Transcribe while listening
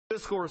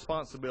fiscal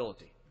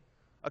responsibility,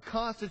 a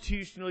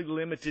constitutionally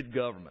limited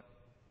government.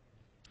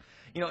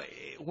 You know,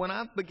 when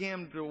I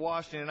began to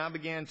Washington and I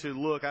began to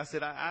look, I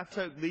said, I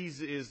took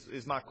these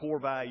as my core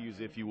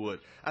values, if you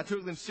would. I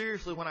took them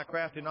seriously when I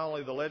crafted not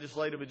only the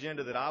legislative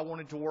agenda that I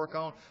wanted to work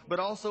on, but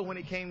also when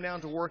it came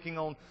down to working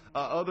on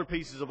other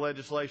pieces of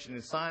legislation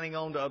and signing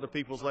on to other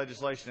people's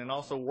legislation, and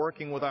also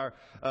working with our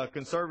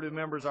conservative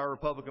members, our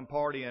Republican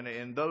Party,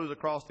 and those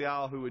across the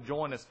aisle who would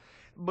join us.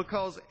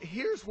 Because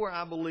here's where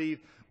I believe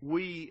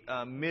we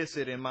miss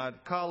it, and my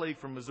colleague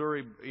from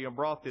Missouri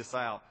brought this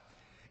out.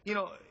 You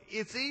know,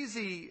 it's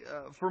easy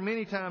for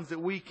many times that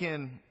we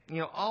can,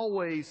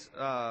 always,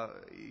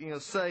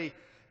 say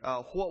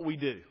what we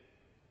do.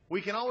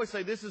 We can always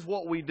say this is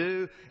what we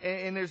do,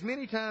 and there's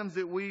many times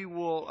that we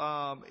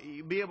will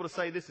be able to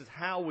say this is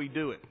how we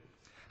do it.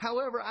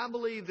 However, I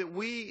believe that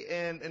we,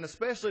 and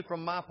especially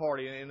from my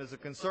party, and as a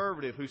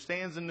conservative who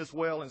stands in this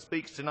well and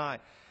speaks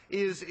tonight,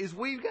 is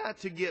we've got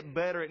to get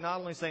better at not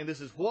only saying this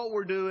is what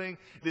we're doing,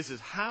 this is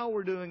how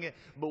we're doing it,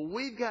 but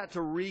we've got to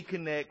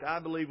reconnect, I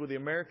believe, with the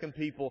American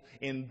people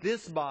in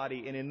this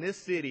body and in this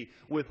city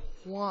with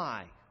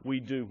why we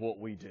do what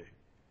we do.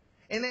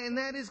 And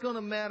that is going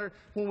to matter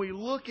when we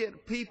look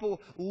at people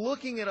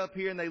looking it up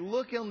here and they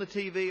look on the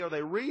TV or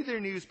they read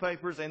their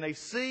newspapers and they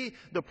see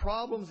the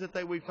problems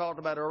that we've talked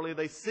about earlier.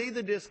 They see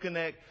the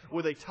disconnect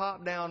with a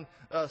top-down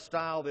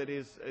style that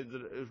is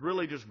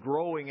really just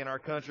growing in our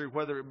country,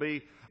 whether it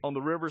be on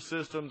the river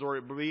systems or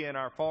it be in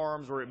our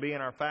farms or it be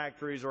in our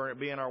factories or it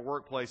be in our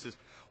workplaces.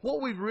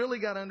 What we've really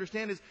got to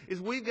understand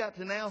is we've got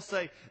to now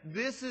say,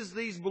 this is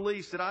these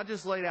beliefs that I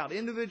just laid out: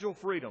 individual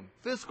freedom,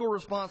 fiscal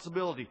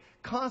responsibility,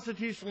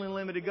 constitutionally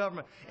limited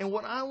government. And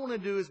what I want to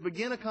do is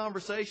begin a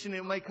conversation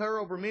that may occur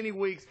over many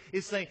weeks,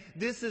 is saying,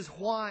 this is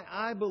why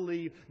I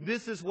believe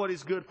this is what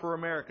is good for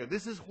America.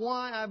 This is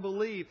why I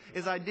believe,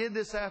 as I did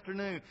this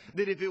afternoon,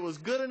 that if it was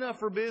good enough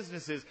for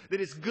businesses, that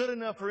it's good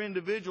enough for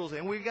individuals.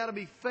 And we've got to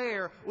be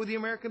fair with the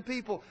American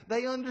people.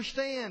 They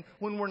understand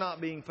when we're not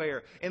being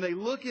fair. And they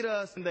look at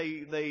us and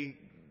they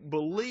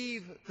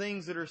believe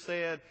things that are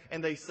said,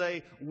 and they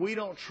say, we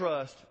don't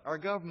trust our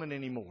government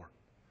anymore.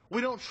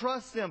 We don't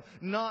trust them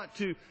not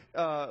to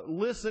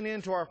listen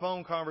into our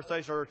phone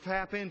conversation or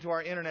tap into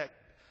our internet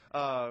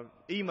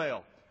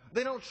email.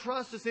 They don't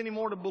trust us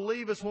anymore to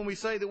believe us when we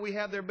say that we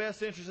have their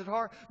best interests at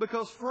heart,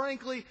 because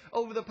frankly,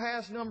 over the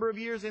past number of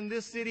years in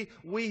this city,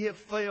 we have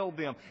failed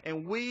them.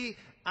 And we,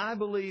 I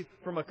believe,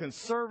 from a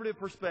conservative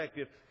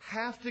perspective,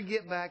 have to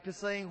get back to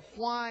saying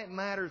why it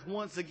matters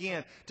once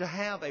again to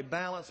have a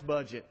balanced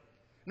budget.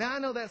 Now, I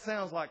know that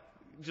sounds like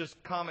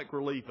just comic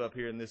relief up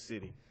here in this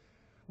city.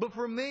 But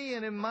for me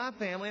and in my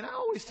family, and I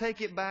always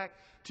take it back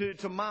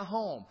to my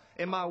home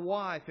and my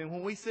wife, and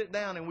when we sit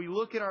down and we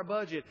look at our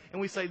budget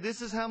and we say,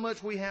 this is how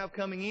much we have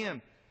coming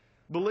in.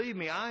 Believe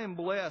me, I am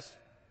blessed.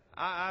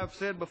 I've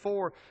said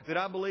before that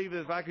I believe that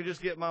if I could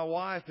just get my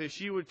wife, if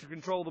she were to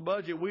control the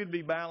budget, we'd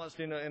be balanced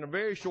in a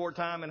very short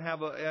time and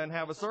have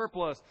a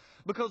surplus.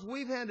 Because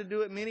we've had to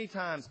do it many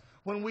times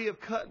when we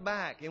have cut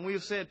back and we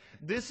have said,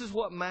 this is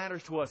what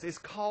matters to us. It's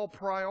called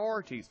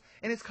priorities,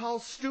 and it's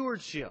called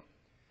stewardship.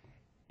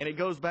 And it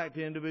goes back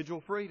to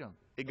individual freedom.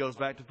 It goes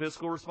back to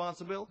fiscal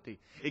responsibility.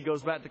 It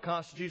goes back to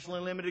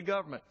constitutionally limited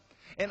government.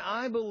 And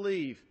I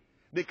believe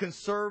that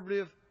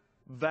conservative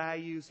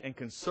values and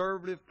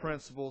conservative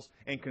principles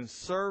and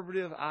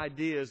conservative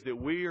ideas that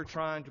we are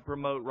trying to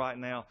promote right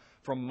now,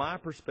 from my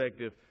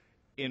perspective,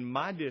 in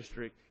my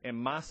district and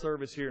my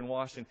service here in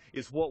Washington,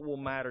 is what will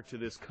matter to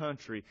this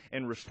country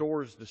and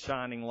restores the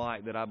shining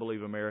light that I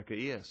believe America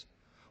is.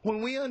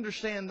 When we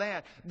understand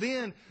that,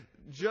 then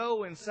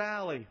Joe and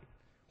Sally,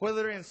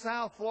 whether they're in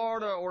South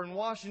Florida or in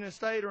Washington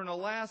State or in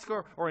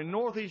Alaska or in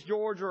Northeast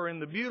Georgia or in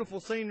the beautiful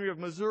scenery of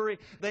Missouri,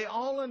 they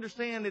all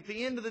understand at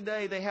the end of the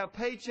day they have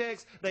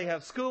paychecks, they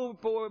have school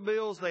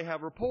bills, they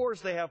have reports,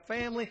 they have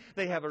family,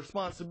 they have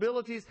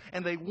responsibilities,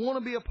 and they want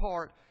to be a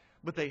part,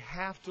 but they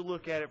have to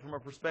look at it from a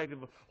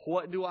perspective of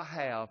what do I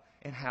have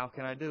and how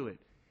can I do it?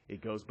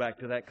 It goes back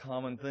to that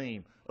common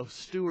theme of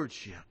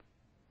stewardship.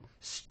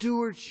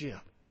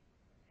 Stewardship.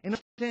 In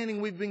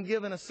understanding we've been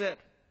given a set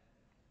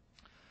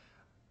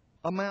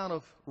amount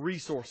of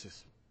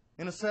resources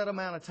in a set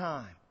amount of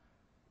time.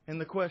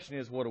 And the question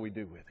is, what do we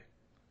do with it?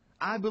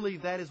 I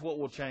believe that is what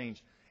will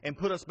change and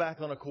put us back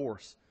on a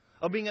course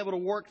of being able to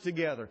work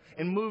together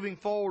and moving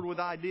forward with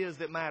ideas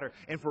that matter.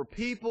 And for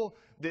people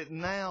that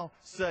now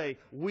say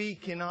we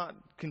cannot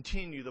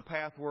continue the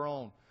path we're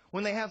on,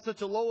 when they have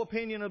such a low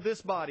opinion of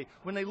this body,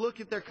 when they look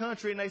at their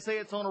country and they say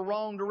it's on a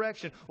wrong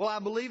direction. Well, I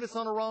believe it's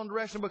on a wrong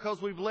direction because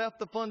we've left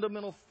the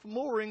fundamental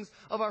moorings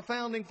of our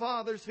founding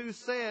fathers, who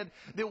said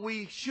that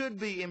we should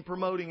be in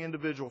promoting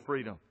individual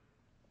freedom,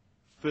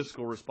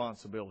 fiscal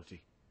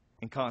responsibility,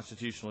 and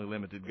constitutionally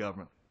limited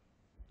government.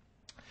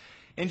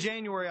 In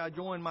January, I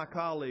joined my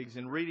colleagues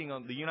in reading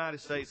on the United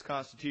States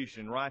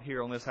Constitution right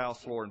here on this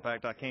House floor. In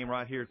fact, I came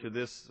right here to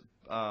this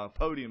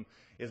podium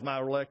as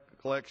my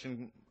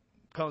recollection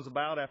comes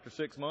about after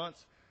 6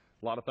 months.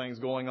 A lot of things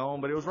going on,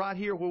 but it was right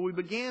here where we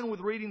began with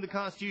reading the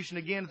Constitution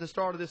again at the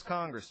start of this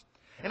Congress.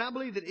 And I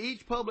believe that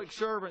each public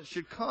servant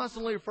should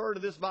constantly refer to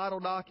this vital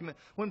document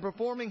when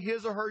performing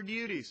his or her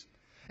duties.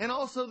 And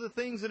also the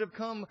things that have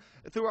come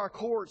through our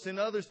courts and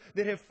others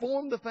that have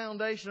formed the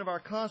foundation of our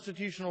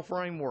constitutional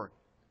framework.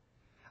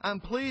 I'm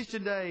pleased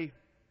that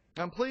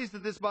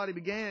this body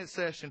began its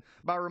session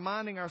by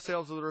reminding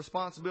ourselves of the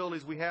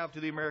responsibilities we have to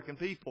the American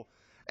people,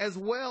 as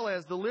well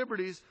as the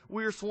liberties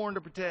we are sworn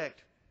to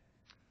protect.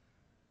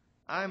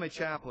 I am a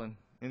chaplain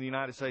in the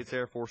United States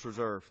Air Force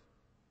Reserve.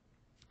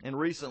 And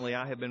recently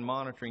I have been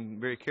monitoring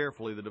very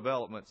carefully the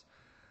developments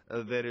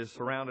that has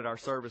surrounded our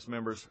service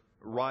members'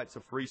 rights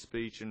of free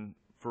speech and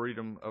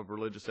freedom of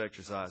religious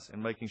exercise,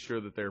 and making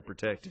sure that they're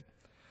protected.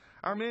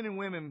 Our men and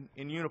women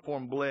in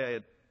uniform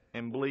bled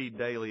and bleed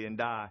daily and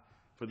die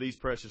for these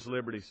precious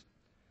liberties.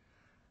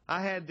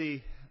 I had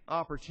the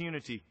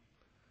opportunity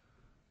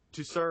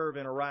to serve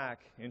in Iraq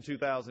in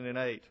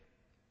 2008.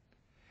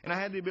 And I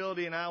had the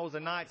ability, and I was a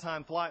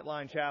nighttime flight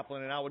line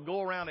chaplain, and I would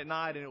go around at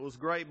night, and it was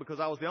great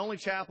because I was the only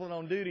chaplain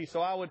on duty,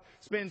 so I would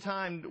spend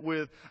time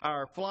with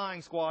our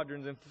flying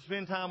squadrons and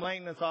spend time with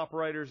maintenance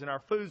operators and our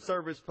food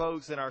service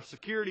folks and our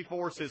security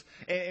forces,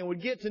 and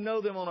would get to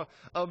know them on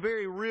a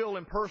very real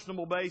and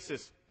personable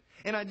basis.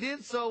 And I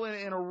did so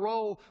in a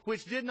role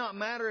which did not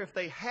matter if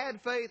they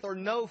had faith or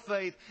no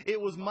faith. It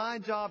was my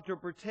job to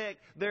protect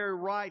their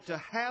right to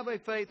have a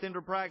faith and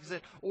to practice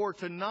it, or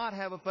to not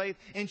have a faith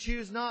and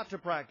choose not to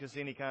practice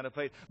any kind of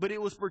faith. But it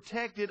was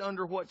protected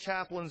under what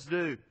chaplains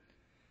do.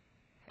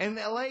 And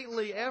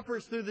lately,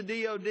 efforts through the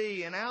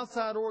DOD and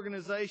outside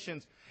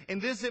organizations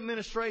and this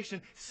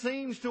administration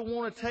seems to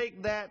want to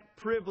take that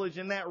privilege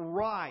and that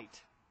right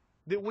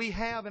that we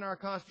have in our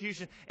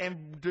Constitution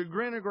and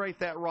denigrate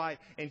that right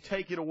and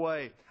take it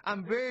away.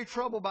 I'm very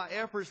troubled by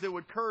efforts that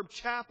would curb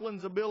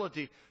chaplains'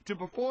 ability to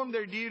perform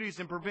their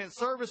duties and prevent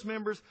service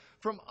members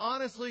from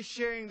honestly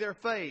sharing their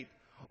faith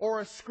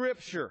or a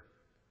scripture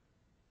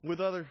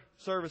with other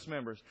service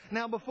members.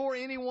 Now, before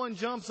anyone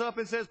jumps up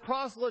and says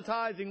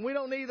proselytizing, we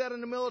don't need that in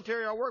the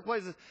military or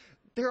workplaces,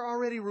 there are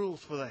already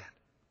rules for that.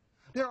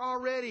 There are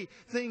already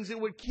things that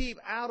would keep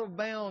out of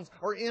bounds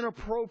or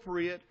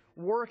inappropriate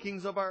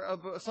workings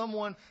of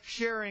someone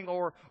sharing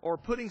or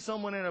putting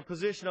someone in a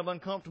position of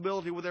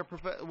uncomfortability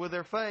with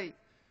their faith.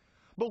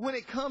 But when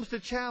it comes to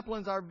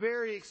chaplains, our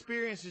very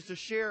experience is to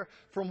share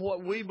from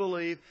what we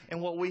believe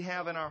and what we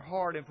have in our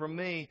heart. And for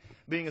me,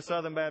 being a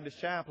Southern Baptist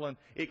chaplain,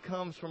 it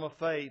comes from a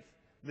faith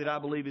that I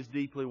believe is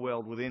deeply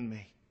welled within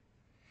me.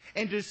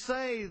 And to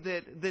say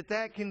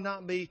that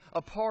cannot be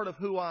a part of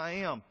who I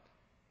am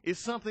is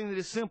something that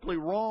is simply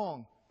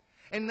wrong.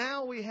 And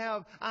now we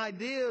have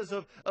ideas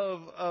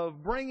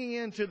of bringing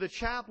into the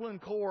chaplain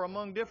corps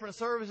among different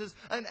services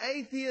an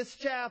atheist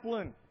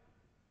chaplain.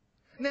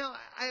 Now,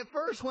 at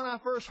first, when I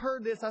first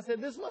heard this, I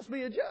said, this must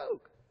be a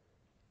joke.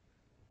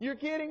 You're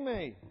kidding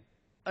me.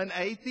 An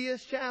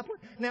atheist chaplain?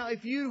 Now,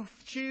 if you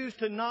choose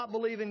to not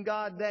believe in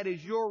God, that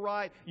is your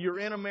right. You're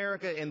in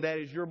America, and that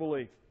is your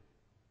belief.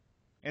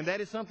 And that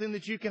is something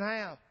that you can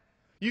have.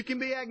 You can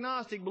be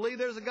agnostic, believe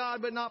there's a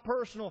God but not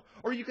personal,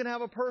 or you can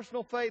have a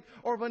personal faith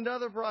or of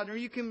another variety, or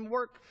you can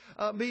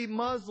be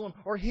Muslim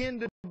or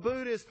Hindu,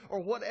 Buddhist, or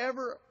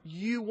whatever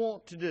you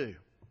want to do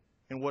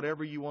and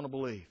whatever you want to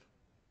believe.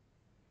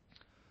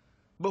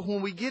 But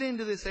when we get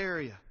into this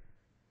area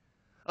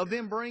of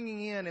them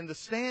bringing in and the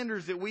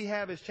standards that we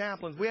have as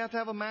chaplains, we have to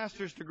have a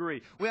master's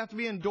degree. We have to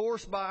be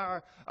endorsed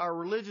by our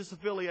religious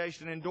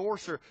affiliation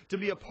endorser to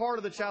be a part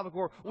of the chaplain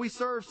corps. We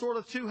serve sort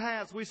of two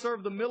hats. We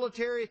serve the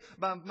military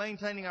by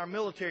maintaining our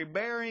military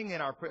bearing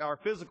and our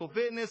physical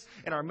fitness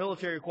and our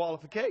military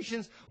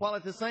qualifications, while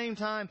at the same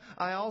time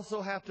I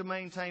also have to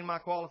maintain my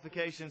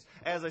qualifications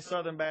as a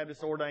Southern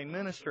Baptist ordained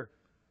minister.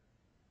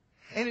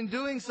 And in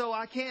doing so,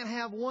 I can't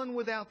have one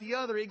without the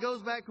other. It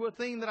goes back to a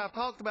theme that I've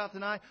talked about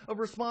tonight of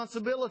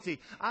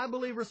responsibility. I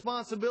believe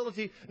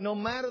responsibility, no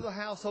matter the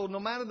household, no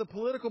matter the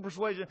political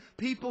persuasion,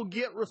 people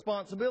get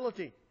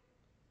responsibility.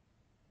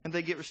 And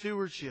they get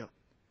stewardship.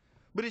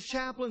 But as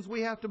chaplains,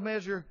 we have to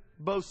measure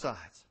both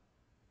sides.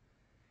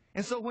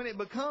 And so when it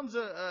becomes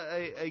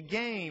a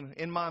game,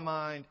 in my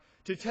mind,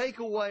 to take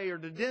away or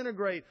to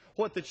denigrate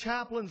what the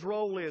chaplain's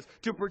role is,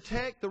 to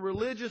protect the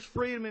religious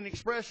freedom and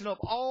expression of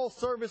all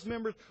service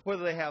members,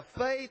 whether they have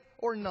faith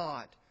or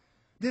not,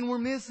 then we're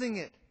missing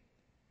it.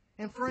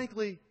 And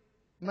frankly,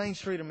 Main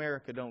Street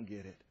America don't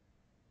get it.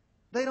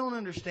 They don't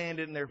understand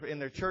it in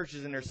their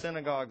churches, in their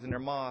synagogues, in their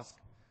mosques.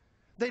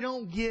 They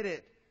don't get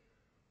it.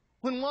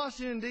 When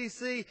Washington,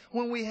 D.C.,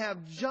 when we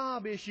have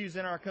job issues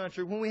in our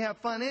country, when we have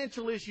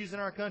financial issues in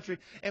our country,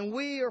 and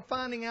we are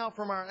finding out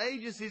from our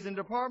agencies and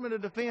Department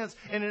of Defense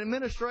and an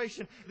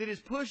administration that is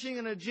pushing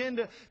an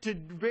agenda to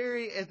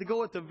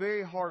go at the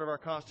very heart of our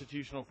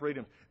constitutional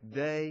freedoms,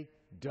 they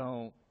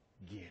don't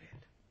get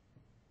it.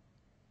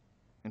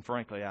 And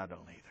frankly, I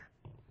don't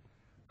either.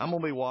 I'm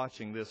going to be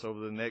watching this over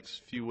the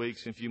next few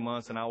weeks and few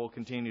months, and I will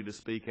continue to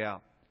speak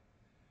out.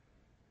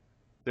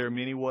 There are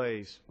many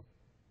ways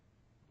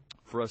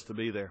for us to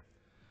be there.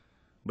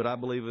 But I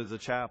believe as a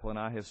chaplain,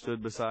 I have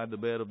stood beside the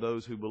bed of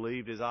those who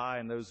believed as I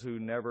and those who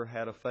never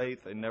had a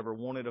faith and never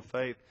wanted a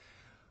faith.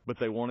 but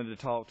they wanted to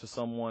talk to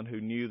someone who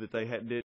knew that they